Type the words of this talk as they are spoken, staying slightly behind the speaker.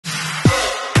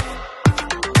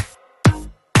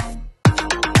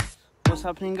What's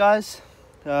happening, guys?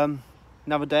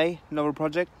 Another day, another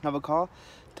project, another car.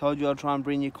 Told you I'll try and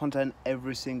bring you content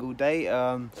every single day.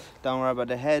 Don't worry about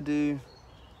the hairdo.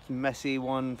 Messy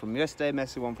one from yesterday,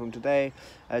 messy one from today.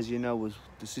 As you know, was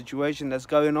the situation that's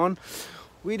going on.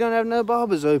 We don't have no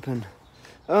barbers open.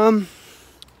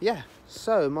 Yeah,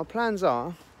 so my plans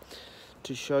are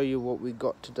to show you what we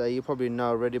got today. You probably know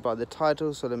already by the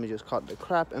title, so let me just cut the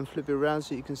crap and flip it around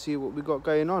so you can see what we got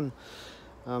going on.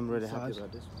 I'm really happy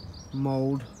about this.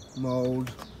 Mold,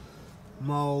 mold,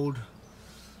 mold,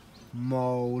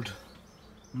 mold,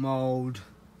 mold,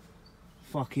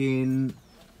 fucking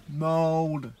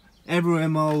mold, everywhere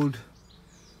mold.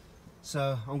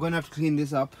 So I'm gonna have to clean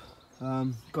this up.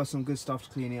 Got some good stuff to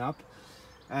clean it up,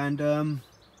 and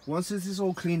once this is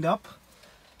all cleaned up,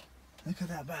 look at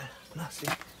that bad, nasty.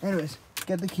 Anyways,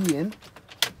 get the key in.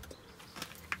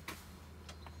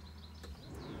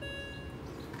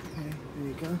 Okay, there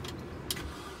you go.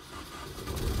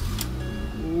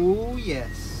 Oh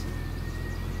yes.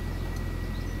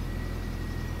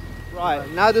 Right,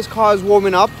 now this car is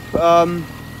warming up.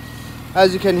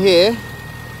 As you can hear,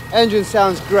 engine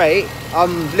sounds great.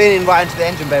 I'm leaning right into the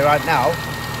engine bay right now.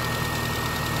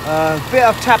 Bit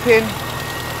of tapping.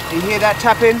 You hear that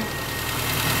tapping? You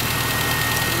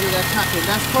hear that tapping?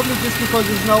 That's probably just because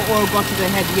there's no oil got to the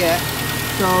head yet.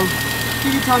 So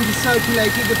give you time to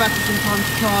circulate, give the battery some time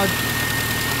to charge,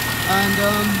 and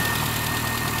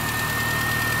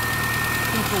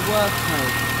keep it work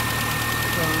mode.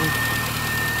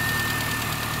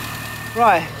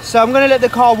 Right, so I'm going to let the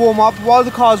car warm up. While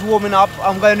the car's warming up,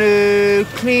 I'm going to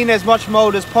clean as much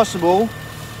mold as possible.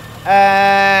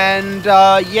 And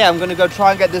yeah, I'm going to go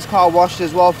try and get this car washed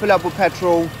as well, fill up with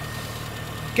petrol,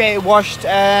 get it washed,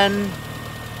 and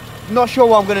not sure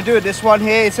what I'm going to do with this one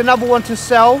here. It's another one to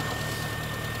sell,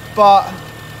 but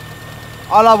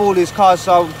I love all these cars,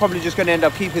 so I'm probably just going to end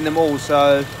up keeping them all.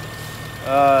 So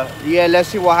yeah, let's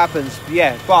see what happens.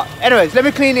 Yeah, but anyways, let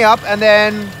me clean it up and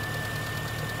then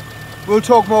we'll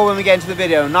talk more when we get into the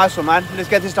video. Nice one, man. Let's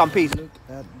get this done. Peace. Look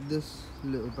at this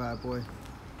little bad boy.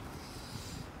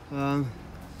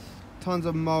 Tons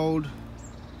of mold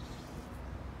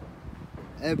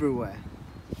everywhere.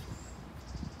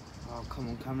 Oh, come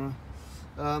on, camera.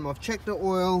 I've checked the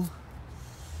oil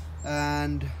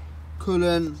and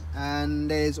coolant, and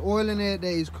there's oil in it,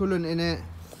 there is coolant in it.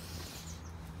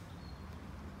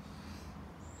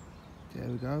 There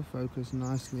we go, focus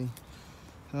nicely.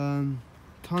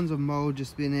 Tons of mold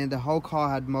just been in. The whole car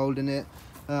had mold in it.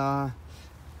 I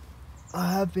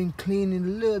have been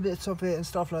cleaning little bits of it and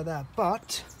stuff like that,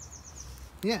 but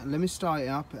yeah, let me start it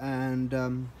up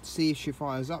and see if she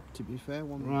fires up, to be fair.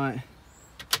 Right,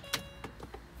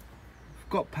 I've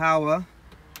got power.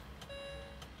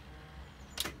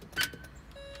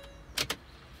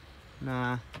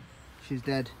 Nah, she's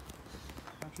dead.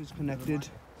 Battery's connected,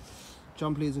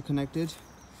 jump leads are connected.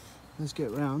 Let's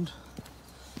get round.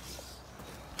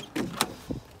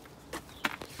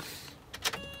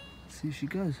 See if she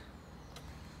goes.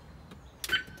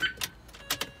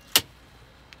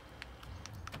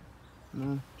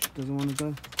 No, she doesn't want to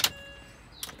go.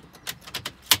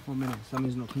 1 minute,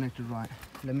 something's not connected right.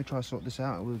 Let me try to sort this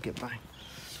out and we'll get back.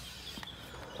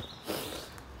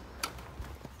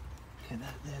 Okay,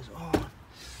 that there's on.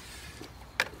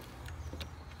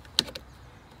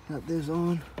 That there's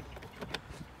on.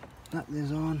 That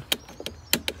there's on.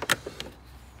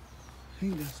 I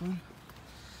think that's on.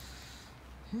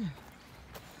 Yeah.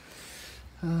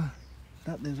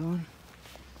 That there's on.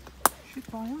 Should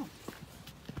fire up.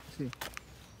 See.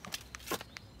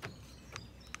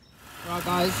 Right,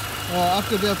 guys.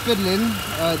 After a bit of fiddling,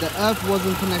 the earth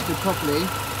wasn't connected properly.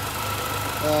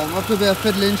 After a bit of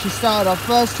fiddling, she started off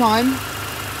first time,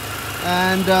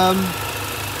 and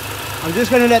I'm just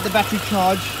going to let the battery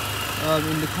charge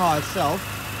in the car itself.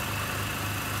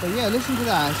 So yeah, listen to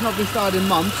that. It's not been started in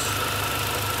months.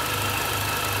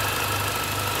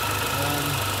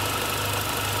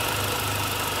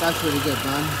 That's really good,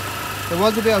 man. There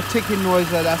was a bit of ticking noise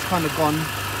there, that's kind of gone.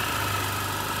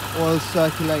 Oil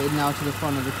circulated now to the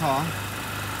front of the car.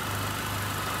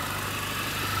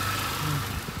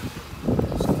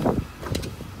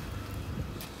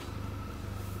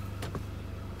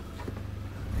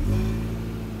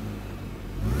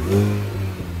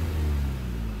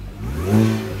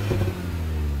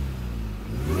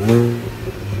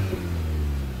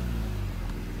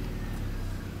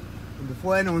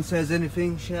 Before anyone says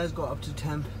anything, she has got up to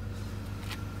temp.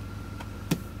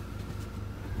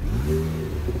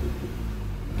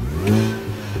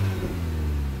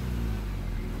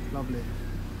 Lovely.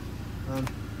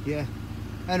 Yeah.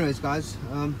 Anyways, guys,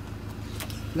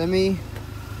 let me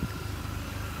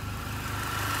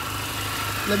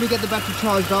let me get the battery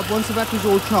charged up. Once the battery's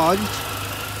all charged,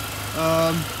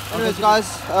 anyways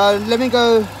guys, let me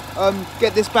go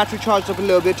get this battery charged up a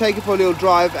little bit, take it for a little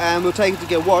drive, and we'll take it to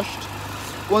get washed.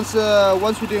 Once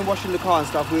we're doing washing the car and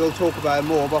stuff, we'll talk about it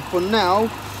more, but for now,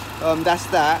 that's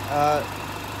that.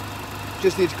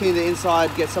 Just need to clean the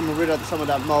inside, get rid of some of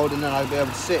that mold, and then I'll be able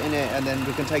to sit in it, and then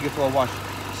we can take it for a wash.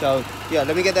 So yeah,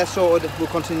 let me get that sorted. We'll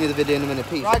continue the video in a minute.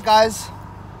 Peace. Right guys,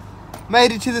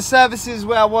 made it to the services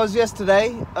where I was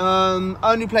yesterday.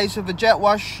 Only place with a jet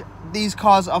wash. These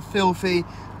cars are filthy.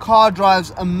 Car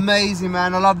drives amazing,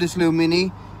 man. I love this little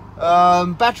Mini.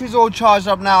 Battery's all charged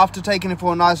up now after taking it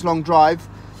for a nice long drive.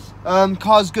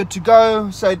 Car's good to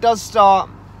go, so it does start.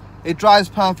 It drives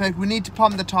perfect. We need to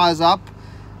pump the tires up.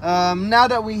 Now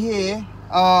that we're here,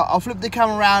 I'll flip the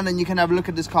camera around and you can have a look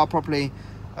at this car properly.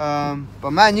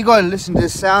 But man, you gotta listen to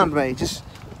this sound, mate. Just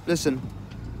listen.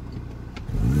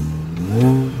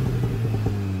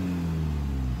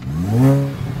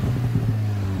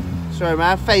 Sorry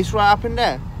man, face right up in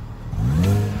there.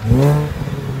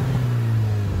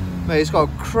 Mate, it's got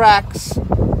cracks,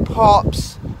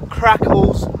 pops,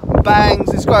 crackles,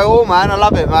 bangs. It's got it all, man. I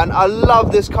love it, man. I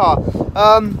love this car.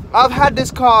 I've had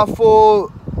this car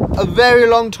for a very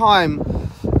long time.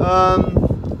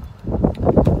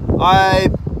 I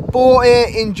bought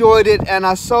it, enjoyed it, and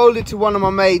I sold it to one of my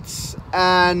mates,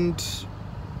 and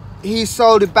he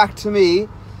sold it back to me.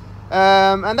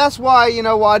 And that's why, you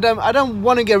know what, I don't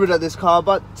want to get rid of this car,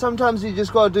 but sometimes you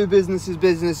just got to do business is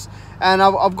business, and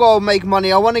I've got to make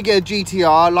money. I want to get a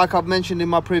GTR, like I've mentioned in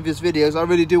my previous videos. I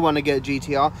really do want to get a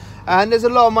GTR, and there's a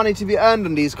lot of money to be earned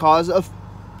on these cars. A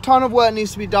ton of work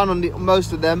needs to be done on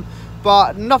most of them,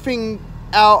 but nothing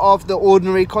out of the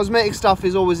ordinary. Cosmetic stuff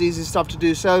is always easy stuff to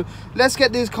do. So let's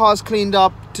get these cars cleaned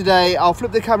up today. I'll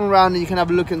flip the camera around and you can have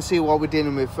a look and see what we're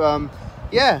dealing with.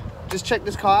 Yeah, just check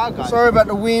this car out, guys. Sorry about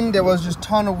the wind. There was just a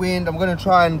ton of wind. I'm going to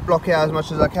try and block it out as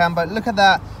much as I can, but look at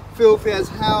that, filthy as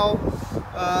hell.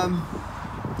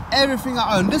 Everything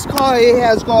I own. This car here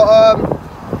has got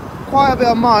quite a bit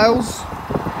of miles,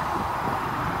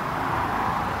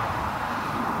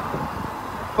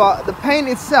 but the paint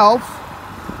itself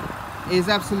is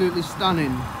absolutely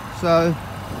stunning. So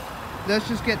let's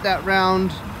just get that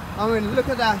round. I mean, look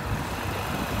at that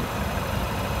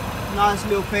nice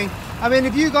little thing. I mean,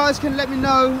 if you guys can let me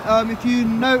know if you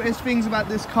notice things about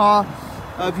this car,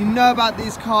 if you know about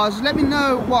these cars, let me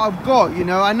know what I've got. You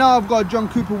know, I know I've got John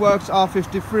Cooper Works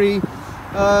R53,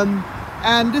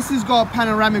 and this has got a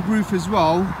panoramic roof as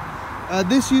well.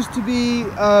 This used to be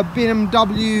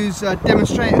BMW's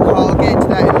demonstrator car. I'll get into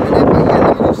that in a minute, but yeah,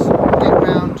 let me just get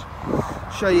around,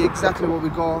 show you exactly what we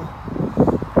got.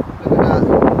 Look at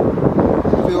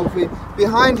that, filthy.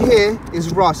 Behind here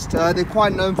is rust. They're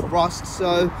quite known for rust,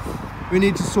 so we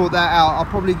need to sort that out. I'll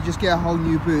probably just get a whole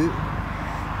new boot.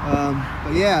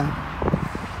 But yeah,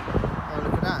 oh,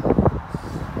 look at that.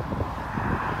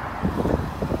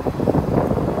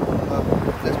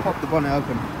 Let's pop the bonnet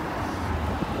open.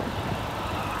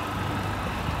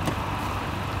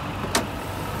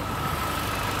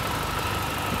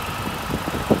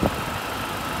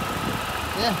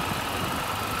 Yeah,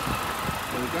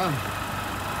 there we go.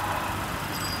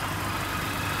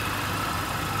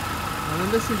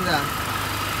 And listen to that.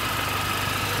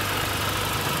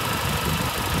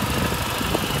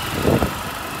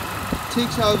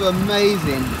 Takes over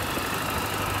amazing.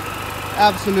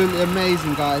 Absolutely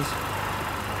amazing, guys.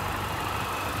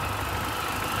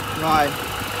 Right.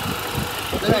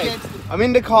 I'm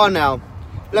in the car now.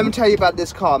 Let me tell you about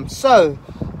this car. So,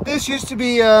 this used to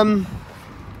be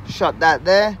shut that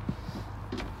there.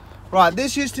 Right,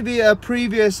 this used to be a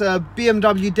previous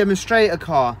BMW demonstrator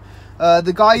car.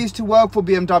 The guy used to work for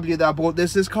BMW that I bought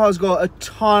this. This car's got a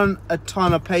ton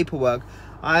of paperwork.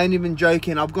 I ain't even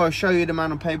joking. I've got to show you the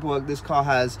amount of paperwork this car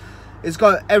has. It's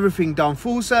got everything done,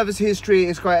 full service history.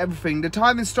 It's got everything. The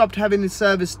time it stopped having the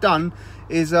service done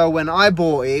is when I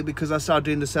bought it, because I started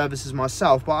doing the services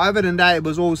myself. But other than that, it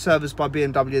was all serviced by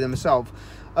BMW themselves.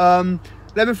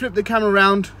 Let me flip the camera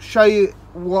around, show you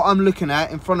what I'm looking at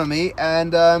in front of me,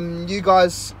 and you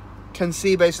guys can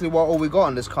see basically what all we got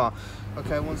on this car.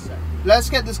 Okay, one sec. Let's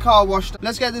get this car washed.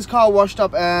 Let's get this car washed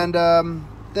up, and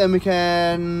then we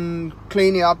can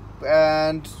clean it up,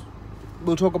 and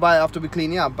we'll talk about it after we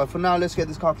clean it up. But for now, let's get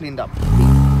this car cleaned up.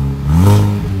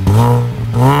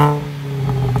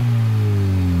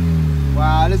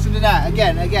 Wow, listen to that.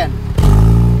 Again.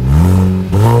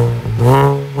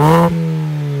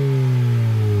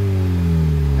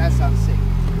 That sounds sick.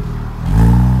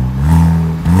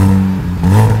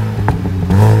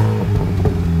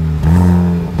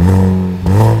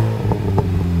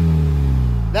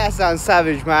 sounds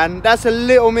savage, man. That's a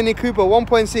little Mini Cooper,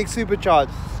 1.6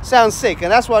 supercharged. Sounds sick,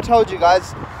 and that's what I told you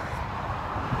guys.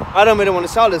 I don't really want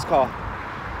to sell this car.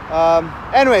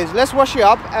 Anyways, let's wash it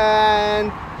up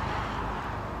and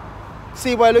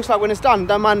see what it looks like when it's done.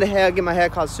 Don't mind the hair, get my hair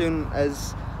cut as soon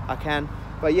as I can.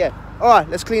 But yeah, alright,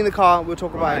 let's clean the car. We'll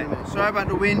talk about it in a minute. Sorry about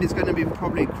the wind, it's going to be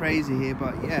probably crazy here,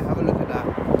 but yeah, have a look at that.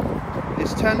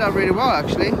 It's turned out really well,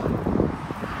 actually.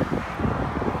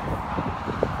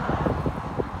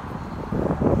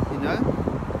 You know,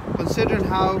 considering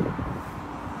how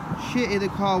shitty the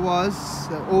car was,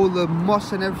 all the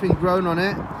moss and everything grown on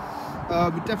it.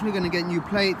 We're definitely going to get new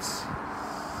plates.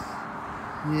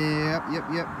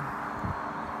 Yep.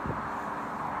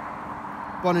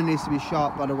 Bonnet needs to be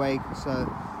sharp, by the way, so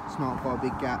it's not got a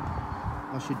big gap.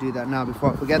 I should do that now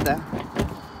before I forget that.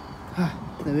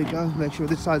 There we go. Make sure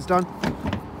this side's done.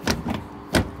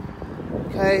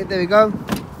 Okay, there we go.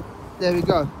 There we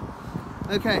go.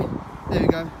 Okay, there we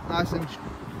go. Nice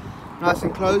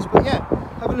and close. But yeah,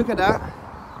 have a look at that.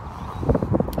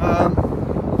 A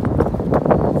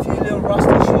few little rust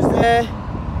issues there.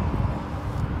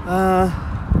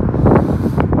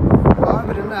 But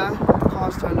other than that, the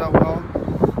car's turned out well.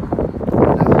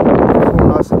 All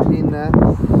nice and clean there.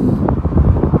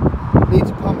 Need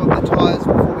to pump up the tyres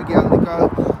before we get on the go.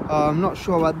 I'm not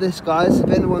sure about this, guys. If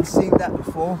anyone's seen that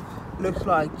before, looks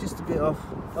like just a bit of,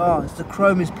 oh, it's the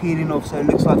chrome is peeling off, so it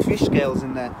looks like fish scales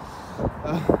in there.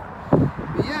 But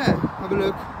yeah, have a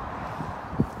look.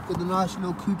 Got the nice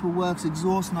little Cooper Works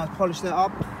exhaust, and I polished that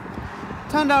up.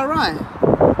 Turned out right.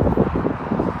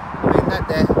 I mean, that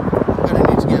there, I'm gonna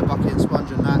need to get a bucket and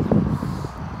sponge on that.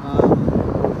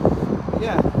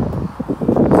 Yeah.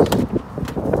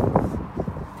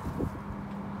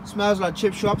 Smells like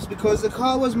chip shops because the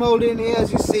car was molded in here,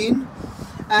 as you've seen,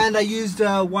 and I used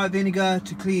white vinegar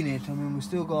to clean it. I mean, we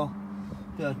still got a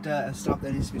bit of dirt and stuff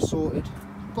that needs to be sorted.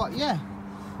 But yeah,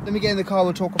 let me get in the car,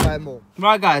 we'll talk about it more.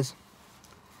 Right, guys.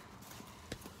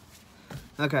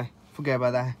 Okay, forget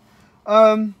about that.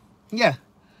 Yeah,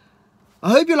 I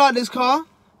hope you like this car.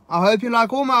 I hope you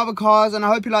like all my other cars, and I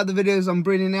hope you like the videos I'm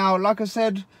bringing out. Like I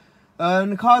said,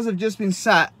 the cars have just been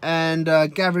sat and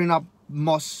gathering up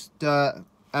moss, dirt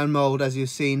and mold, as you've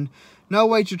seen. No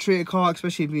way to treat a car,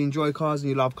 especially if you enjoy cars and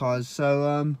you love cars.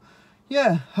 So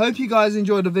yeah, hope you guys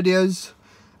enjoy the videos.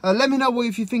 Let me know what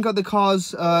if you think of the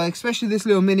cars, especially this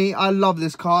little Mini. I love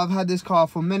this car. I've had this car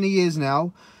for many years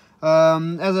now.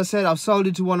 As I said, I've sold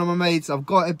it to one of my mates. I've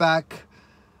got it back,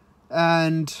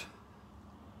 and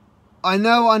I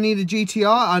know I need a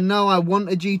GTR. I know I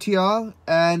want a GTR,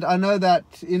 and I know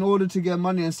that in order to get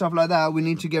money and stuff like that, we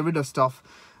need to get rid of stuff.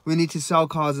 We need to sell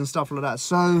cars and stuff like that.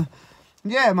 So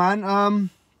yeah, man, I'm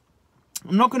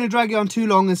not going to drag it on too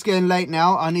long. It's getting late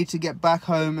now. I need to get back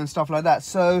home and stuff like that.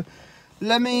 So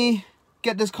let me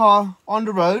get this car on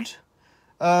the road.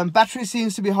 Battery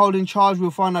seems to be holding charge.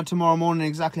 We'll find out tomorrow morning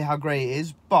exactly how great it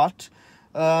is. But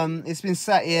it's been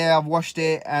sat here, I've washed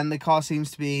it, and the car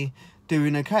seems to be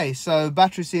doing okay. So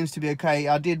battery seems to be okay.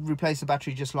 I did replace the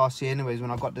battery just last year anyways when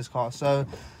I got this car. So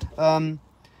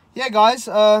yeah, guys,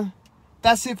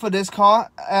 that's it for this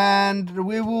car, and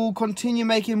we will continue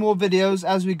making more videos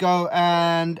as we go,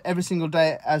 and every single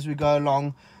day as we go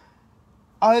along.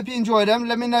 I hope you enjoy them.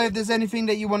 Let me know if there's anything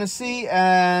that you want to see,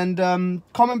 and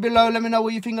comment below. Let me know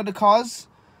what you think of the cars.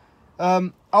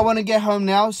 I want to get home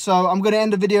now, so I'm going to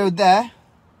end the video there.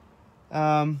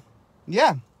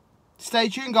 Yeah, stay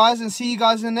tuned, guys, and see you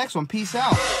guys in the next one. Peace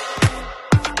out.